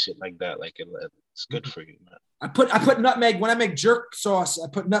salads and shit like that. Like it's good for you, man. I put nutmeg when I make jerk sauce. I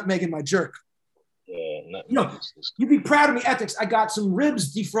put nutmeg in my jerk. Yeah, you know, you'd be proud of me, Ethics. I got some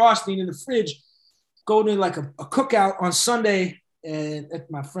ribs defrosting in the fridge. Go to like a cookout on Sunday and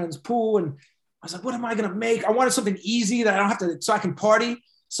at my friend's pool, and I was like, what am I gonna make? I wanted something easy that I don't have to, so I can party.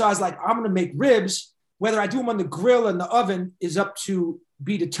 So I was like, I'm gonna make ribs. Whether I do them on the grill and the oven is up to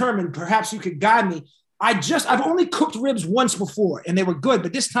be determined. Perhaps you could guide me. I've only cooked ribs once before and they were good,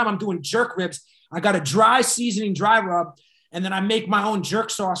 but this time I'm doing jerk ribs. I got a dry seasoning, dry rub, and then I make my own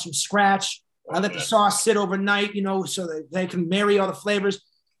jerk sauce from scratch. I let the sauce sit overnight, you know, so that they can marry all the flavors.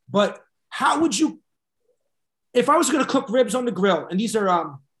 But how would you, if I was going to cook ribs on the grill, and these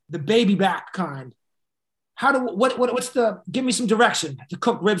are the baby back kind, give me some direction to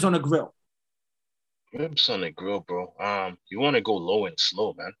cook ribs on a grill. Ribs on the grill, bro. You want to go low and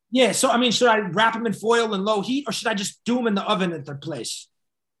slow, man. Yeah. So, I mean, should I wrap them in foil and low heat, or should I just do them in the oven at their place?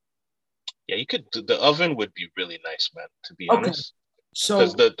 Yeah, you could. The oven would be really nice, man, to be honest. So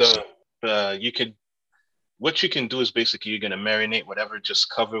you could, what you can do is basically you're going to marinate whatever, just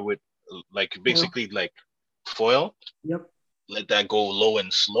cover with like basically like foil. Yep. Let that go low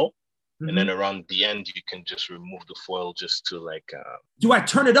and slow. And then around the end, you can just remove the foil just to like. Do I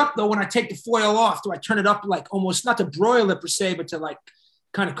turn it up though when I take the foil off? Do I turn it up like almost not to broil it per se, but to like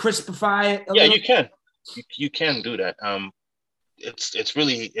kind of crispify it? Yeah, you can. You can do that. It's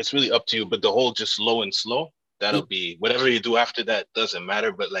really up to you. But the whole just low and slow, that'll be whatever you do after that doesn't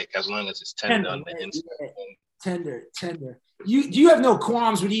matter. But like as long as it's tender on the inside. Yeah. Tender. You have no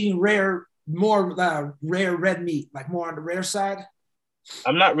qualms with eating rare red meat, like more on the rare side?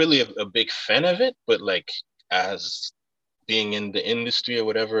 I'm not really a big fan of it, but like as being in the industry or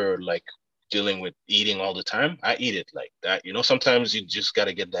whatever, or like dealing with eating all the time, I eat it like that. You know, sometimes you just got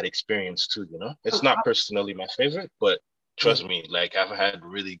to get that experience too, you know? It's not personally my favorite, but trust me, like I've had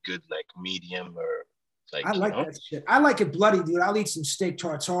really good like medium or like, I like that shit. I like it bloody, dude. I'll eat some steak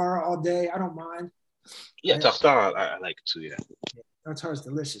tartare all day. I don't mind. Yeah, tartare, I like it too, yeah. Tartare is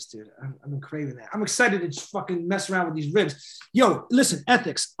delicious, dude. I've been craving that. I'm excited to just fucking mess around with these ribs. Yo, listen,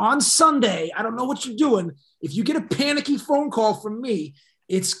 Ethics, on Sunday, I don't know what you're doing. If you get a panicky phone call from me,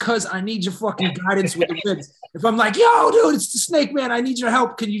 it's because I need your fucking guidance with the ribs. If I'm like, yo, dude, it's the Snake Man. I need your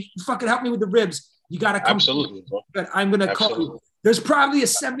help. Can you fucking help me with the ribs? You got to come. Absolutely, bro. But I'm going to call you. There's probably a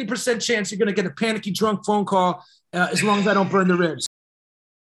 70% chance you're going to get a panicky drunk phone call as long as I don't burn the ribs.